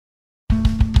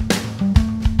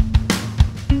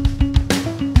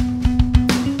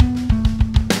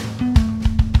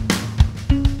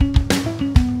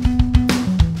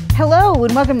Hello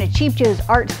and welcome to Cheap Joe's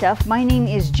Art Stuff. My name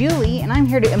is Julie and I'm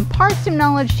here to impart some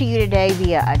knowledge to you today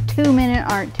via a 2-minute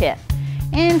art tip.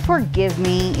 And forgive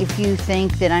me if you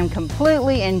think that I'm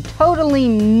completely and totally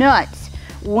nuts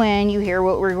when you hear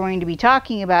what we're going to be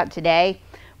talking about today.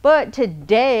 But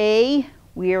today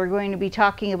we are going to be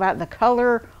talking about the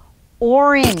color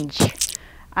orange.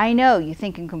 I know you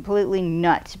think I'm completely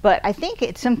nuts, but I think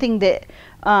it's something that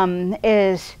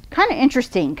is kind of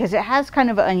interesting because it has kind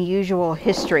of an unusual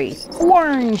history.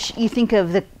 Orange, you think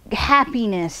of the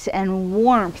happiness and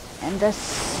warmth and the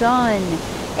sun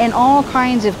and all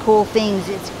kinds of cool things.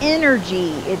 It's energy,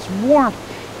 it's warmth.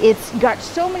 It's got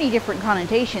so many different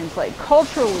connotations. Like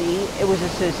culturally, it was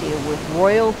associated with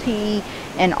royalty,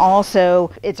 and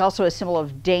also it's also a symbol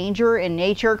of danger in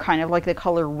nature, kind of like the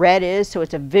color red is. So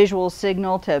it's a visual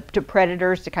signal to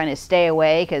predators to kind of stay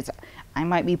away because I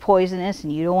might be poisonous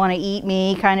and you don't want to eat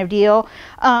me, kind of deal.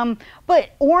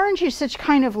 But orange is such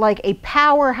kind of like a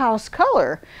powerhouse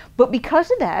color, but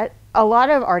because of that, a lot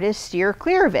of artists steer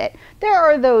clear of it. There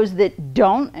are those that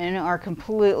don't and are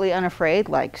completely unafraid,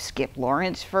 like Skip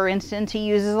Lawrence, for instance. He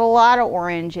uses a lot of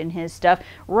orange in his stuff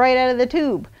right out of the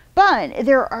tube. But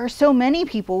there are so many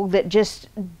people that just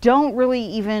don't really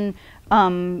even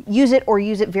use it or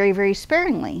use it very, very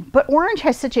sparingly. But orange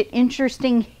has such an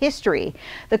interesting history.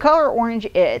 The color orange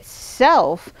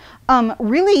itself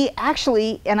really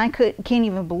actually, and I can't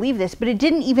even believe this, but it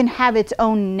didn't even have its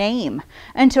own name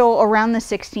until around the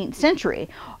 16th century.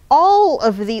 All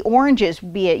of the oranges,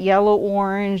 be it yellow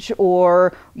orange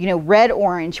or, red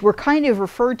orange, were kind of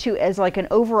referred to as like an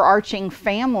overarching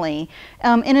family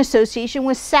in association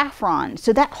with saffron.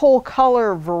 So that whole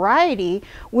color variety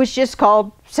was just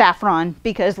called saffron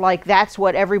because that's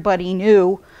what everybody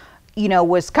knew,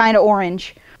 was kind of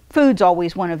orange. Food's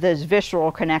always one of those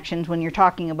visceral connections. When you're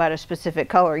talking about a specific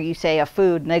color, you say a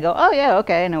food and they go, oh yeah,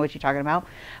 okay, I know what you're talking about.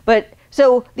 But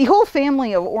so the whole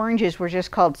family of oranges were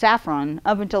just called saffron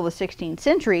up until the 16th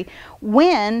century,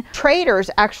 when traders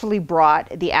actually brought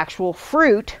the actual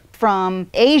fruit from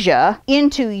Asia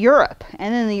into Europe.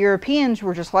 And then the Europeans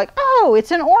were just like, oh,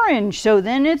 it's an orange, so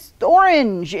then it's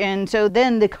orange. And so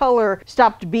then the color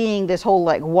stopped being this whole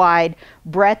wide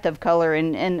breadth of color,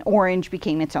 and orange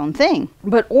became its own thing.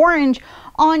 But orange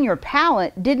on your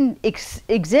palette didn't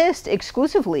exist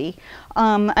exclusively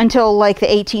until the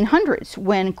 1800s,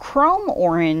 when chrome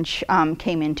orange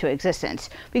came into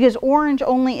existence, because orange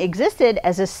only existed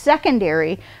as a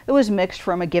secondary that was mixed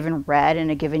from a given red and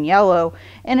a given yellow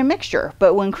in a mixture.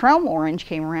 But when chrome orange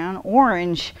came around,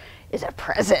 orange is a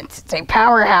presence, it's a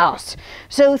powerhouse.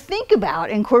 So think about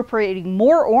incorporating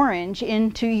more orange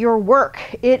into your work.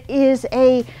 It is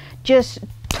a just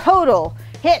total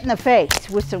hit in the face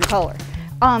with some color.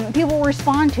 People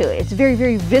respond to it. It's very,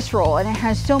 very visceral, and it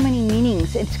has so many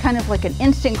meanings. It's kind of like an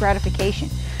instant gratification.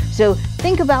 So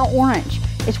think about orange.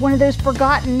 It's one of those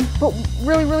forgotten but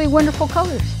really, really wonderful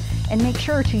colors. And make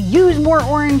sure to use more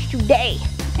orange today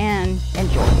and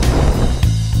enjoy.